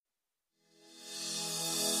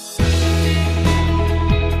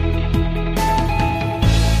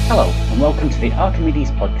welcome to the Archimedes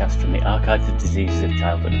Podcast from the Archives of Diseases of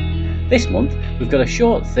Childhood. This month we've got a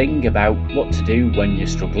short thing about what to do when you're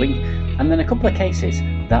struggling, and then a couple of cases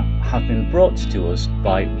that have been brought to us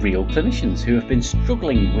by real clinicians who have been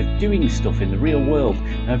struggling with doing stuff in the real world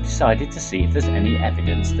and have decided to see if there's any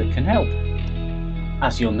evidence that can help.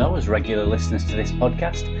 As you'll know as regular listeners to this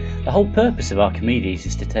podcast, the whole purpose of Archimedes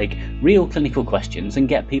is to take real clinical questions and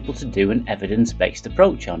get people to do an evidence-based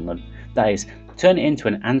approach on them. That is, turn it into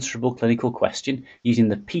an answerable clinical question using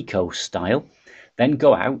the PICO style, then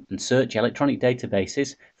go out and search electronic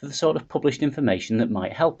databases for the sort of published information that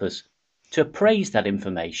might help us, to appraise that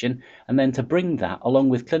information and then to bring that along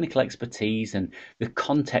with clinical expertise and the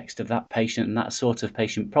context of that patient and that sort of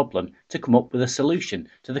patient problem to come up with a solution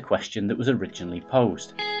to the question that was originally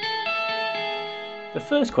posed. The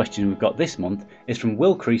first question we've got this month is from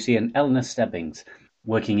Will Creasy and Eleanor Stebbings,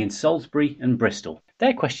 working in Salisbury and Bristol.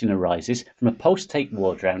 Their question arises from a post-take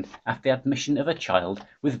ward round after the admission of a child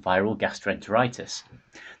with viral gastroenteritis.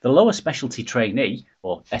 The lower specialty trainee,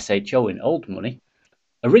 or SHO in old money,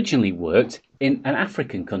 originally worked in an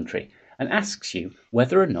African country and asks you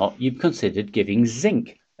whether or not you've considered giving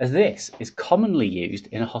zinc, as this is commonly used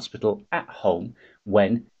in a hospital at home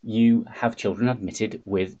when you have children admitted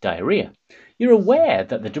with diarrhoea. You're aware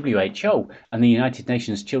that the WHO and the United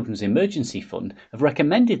Nations Children's Emergency Fund have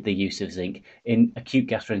recommended the use of zinc in acute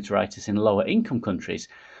gastroenteritis in lower income countries,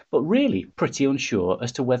 but really pretty unsure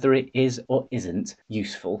as to whether it is or isn't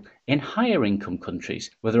useful in higher income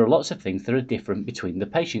countries, where there are lots of things that are different between the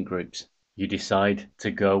patient groups. You decide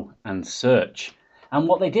to go and search. And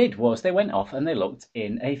what they did was they went off and they looked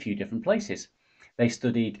in a few different places. They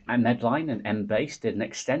studied Medline and Embase, did an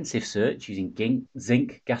extensive search using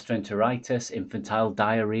zinc, gastroenteritis, infantile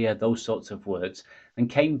diarrhea, those sorts of words, and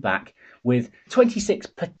came back with 26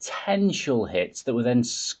 potential hits that were then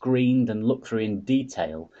screened and looked through in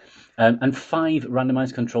detail. And 5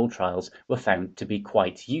 randomized controlled trials were found to be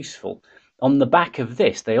quite useful. On the back of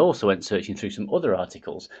this, they also went searching through some other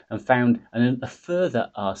articles and found a further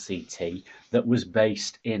RCT that was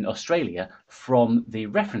based in Australia from the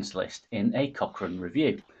reference list in a Cochrane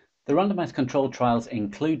review. The randomized controlled trials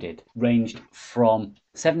included ranged from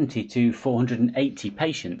 70 to 480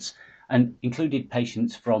 patients and included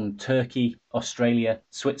patients from Turkey, Australia,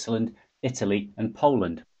 Switzerland, Italy and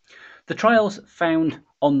Poland. The trials found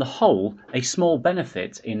on the whole a small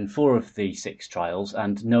benefit in 4 of the 6 trials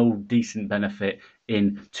and no decent benefit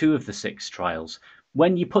in 2 of the 6 trials.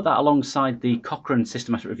 When you put that alongside the Cochrane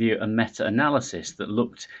systematic review and meta-analysis that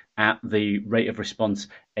looked at the rate of response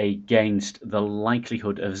against the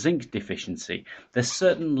likelihood of zinc deficiency, there's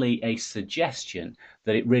certainly a suggestion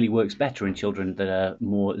that it really works better in children that are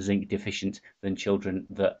more zinc deficient than children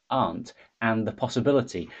that aren't, and the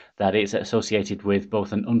possibility that it's associated with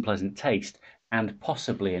both an unpleasant taste and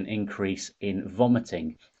possibly an increase in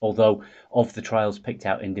vomiting, although of the trials picked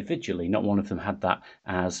out individually, not one of them had that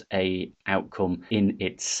as an outcome in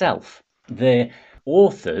itself. The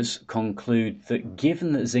authors conclude that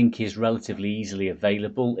given that zinc is relatively easily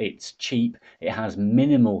available, it's cheap, it has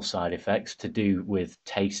minimal side effects to do with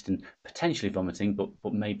taste and potentially vomiting,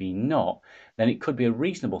 but maybe not, then it could be a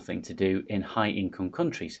reasonable thing to do in high-income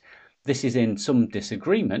countries. This is in some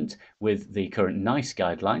disagreement with the current NICE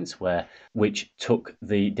guidelines, which took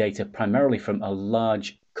the data primarily from a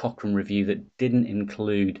large Cochrane review that didn't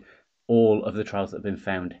include all of the trials that have been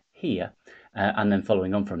found here. And then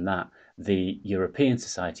following on from that, the European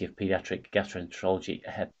Society of Paediatric Gastroenterology,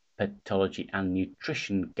 Hepatology and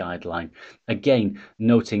Nutrition guideline, again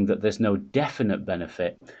noting that there's no definite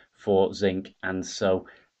benefit for zinc and so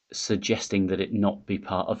suggesting that it not be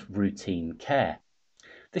part of routine care.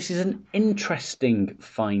 This is an interesting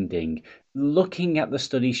finding. Looking at the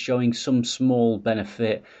studies showing some small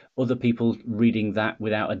benefit, other people reading that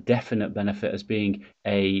without a definite benefit as being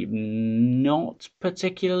a not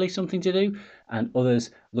particularly something to do, and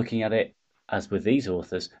others looking at it, as with these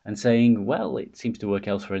authors, and saying, well, it seems to work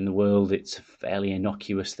elsewhere in the world, it's a fairly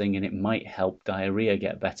innocuous thing and it might help diarrhea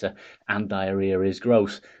get better, and diarrhea is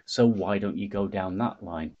gross, so why don't you go down that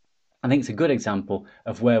line? I think it's a good example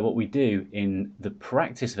of where what we do in the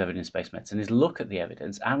practice of evidence-based medicine is look at the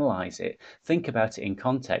evidence, analyse it, think about it in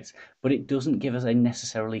context, but it doesn't give us a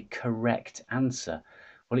necessarily correct answer.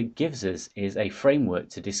 What it gives us is a framework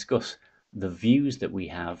to discuss the views that we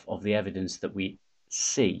have of the evidence that we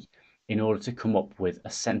see in order to come up with a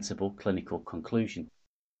sensible clinical conclusion.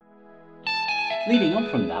 Leading on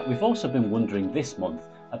from that, we've also been wondering this month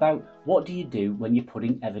about what do you do when you're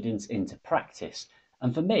putting evidence into practice?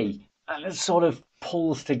 And for me, it sort of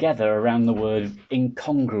pulls together around the word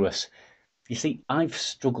incongruous. You see, I've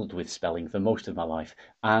struggled with spelling for most of my life,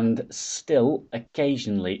 and still,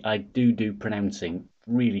 occasionally, I do pronouncing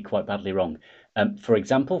really quite badly wrong. For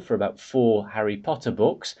example, for about 4 Harry Potter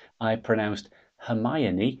books, I pronounced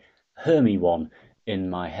Hermione, Hermione in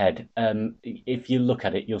my head. If you look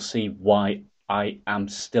at it, you'll see why I am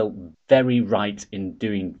still very right in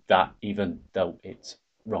doing that, even though it's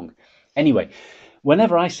wrong. Anyway,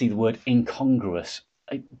 whenever I see the word incongruous,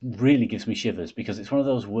 it really gives me shivers because it's one of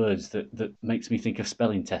those words that makes me think of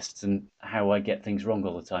spelling tests and how I get things wrong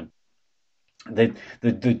all the time.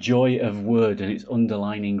 The joy of Word and its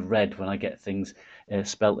underlining red when I get things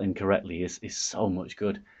spelt incorrectly is so much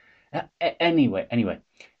good. Anyway,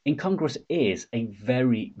 incongruous is a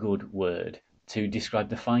very good word to describe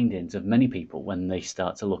the findings of many people when they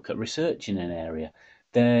start to look at research in an area.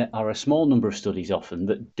 There are a small number of studies often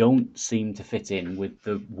that don't seem to fit in with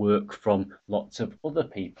the work from lots of other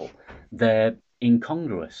people. They're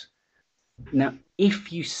incongruous. Now,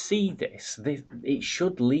 if you see this, it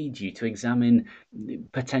should lead you to examine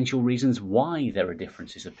potential reasons why there are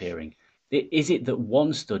differences appearing. Is it that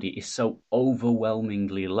one study is so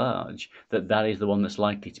overwhelmingly large that that is the one that's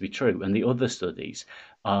likely to be true, and the other studies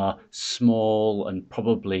are small and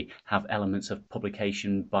probably have elements of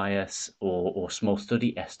publication bias or small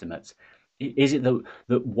study estimates? Is it that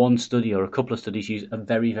one study or a couple of studies use a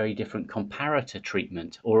very different comparator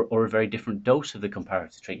treatment or a very different dose of the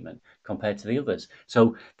comparator treatment compared to the others?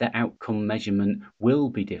 So their outcome measurement will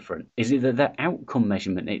be different. Is it that their outcome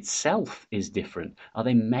measurement itself is different? Are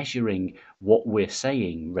they measuring what we're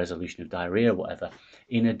saying, resolution of diarrhea, whatever,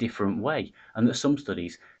 in a different way? And that some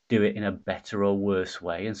studies do it in a better or worse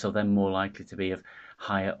way, and so they're more likely to be of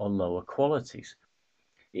higher or lower qualities.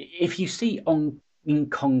 If you see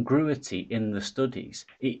incongruity in the studies,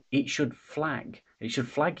 it should flag. It should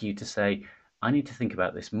flag you to say, I need to think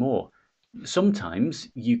about this more. Sometimes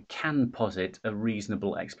you can posit a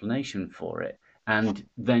reasonable explanation for it, and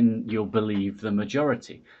then you'll believe the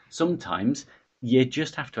majority. Sometimes you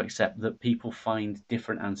just have to accept that people find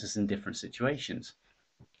different answers in different situations,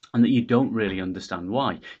 and that you don't really understand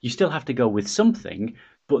why. You still have to go with something,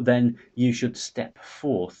 but then you should step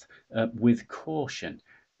forth with caution,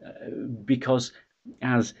 because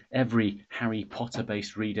as every Harry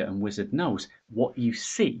Potter-based reader and wizard knows, what you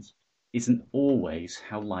see isn't always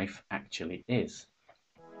how life actually is.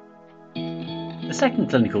 The second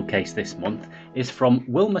clinical case this month is from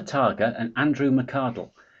Wilma Targa and Andrew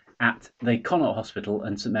McArdle at the Connaught Hospital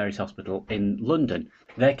and St Mary's Hospital in London.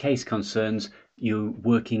 Their case concerns you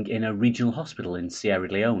working in a regional hospital in Sierra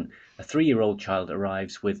Leone. A 3-year-old child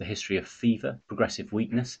arrives with a history of fever, progressive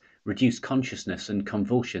weakness, reduced consciousness and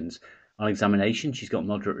convulsions. On examination, she's got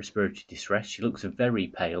moderate respiratory distress. She looks very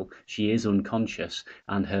pale. She is unconscious,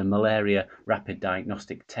 and her malaria rapid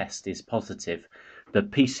diagnostic test is positive. The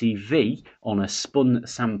PCV on a spun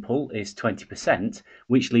sample is 20%,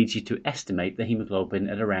 which leads you to estimate the haemoglobin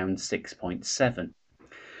at around 6.7.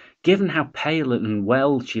 Given how pale and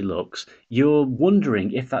unwell she looks, you're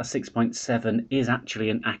wondering if that 6.7 is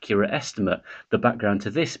actually an accurate estimate. The background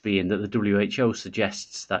to this being that the WHO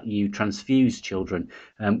suggests that you transfuse children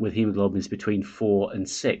with haemoglobins between 4 and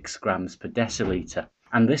 6 grams per decilitre.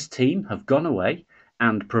 And this team have gone away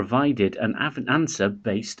and provided an answer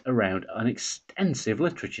based around an extensive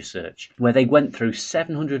literature search, where they went through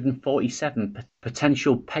 747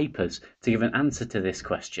 potential papers to give an answer to this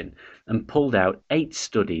question and pulled out 8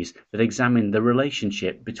 studies that examined the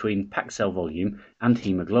relationship between packed cell volume and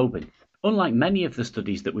haemoglobin. Unlike many of the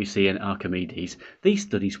studies that we see in Archimedes, these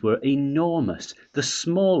studies were enormous. The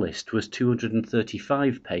smallest was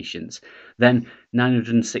 235 patients, then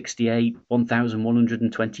 968,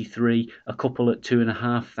 1,123, a couple at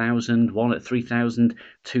 2,500, one at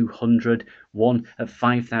 3,200, one at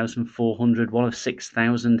 5,400, one of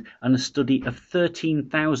 6,000, and a study of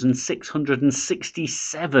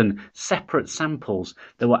 13,667 separate samples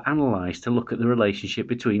that were analysed to look at the relationship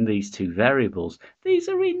between these two variables. These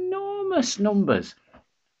are enormous numbers.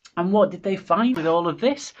 And what did they find with all of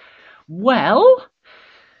this? Well,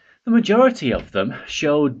 the majority of them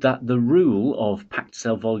showed that the rule of packed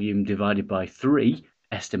cell volume divided by 3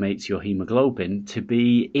 estimates your haemoglobin to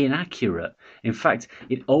be inaccurate. In fact,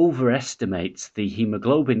 it overestimates the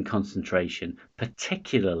haemoglobin concentration,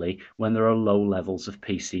 particularly when there are low levels of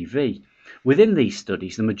PCV. Within these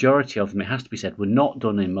studies, the majority of them, it has to be said, were not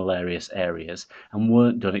done in malarious areas and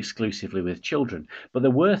weren't done exclusively with children. But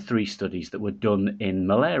there were 3 studies that were done in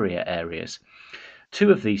malaria areas.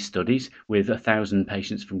 2 of these studies, with 1,000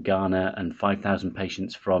 patients from Ghana and 5,000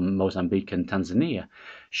 patients from Mozambique and Tanzania,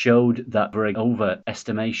 showed that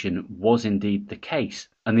overestimation was indeed the case.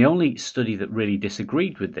 And the only study that really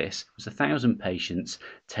disagreed with this was 1,000 patients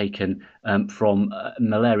taken from a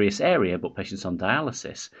malarious area, but patients on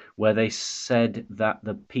dialysis, where they said that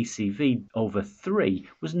the PCV over 3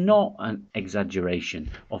 was not an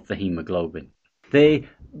exaggeration of the haemoglobin. The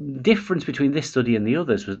difference between this study and the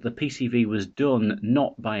others was that the PCV was done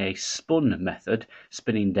not by a spun method,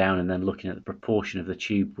 spinning down and then looking at the proportion of the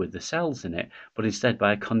tube with the cells in it, but instead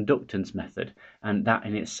by a conductance method, and that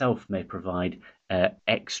in itself may provide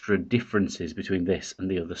extra differences between this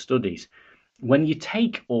and the other studies. When you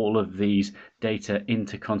take all of these data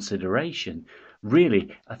into consideration,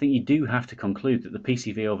 really, I think you do have to conclude that the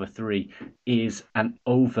PCV over 3 is an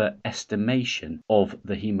overestimation of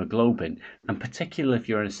the haemoglobin, and particularly if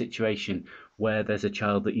you're in a situation where there's a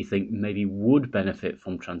child that you think maybe would benefit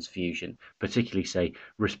from transfusion, particularly, say,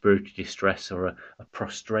 respiratory distress or a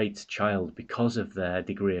prostrate child because of their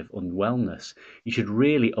degree of unwellness, you should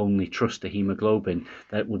really only trust a haemoglobin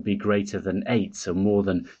that would be greater than 8, so more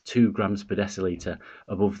than 2 grams per deciliter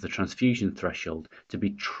above the transfusion threshold, to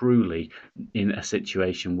be truly in a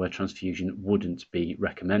situation where transfusion wouldn't be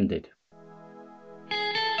recommended.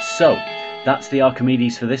 So, that's the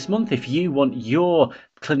Archimedes for this month. If you want your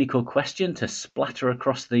clinical question to splatter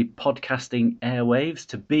across the podcasting airwaves,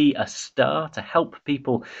 to be a star, to help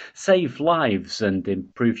people save lives and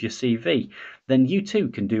improve your CV, then you too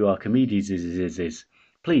can do Archimedes.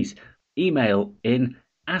 Please email in,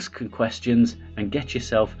 ask questions, and get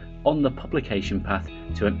yourself on the publication path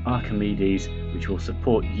to an Archimedes which will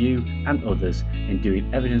support you and others in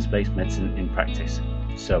doing evidence-based medicine in practice.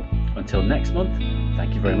 So, until next month,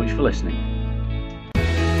 thank you very much for listening.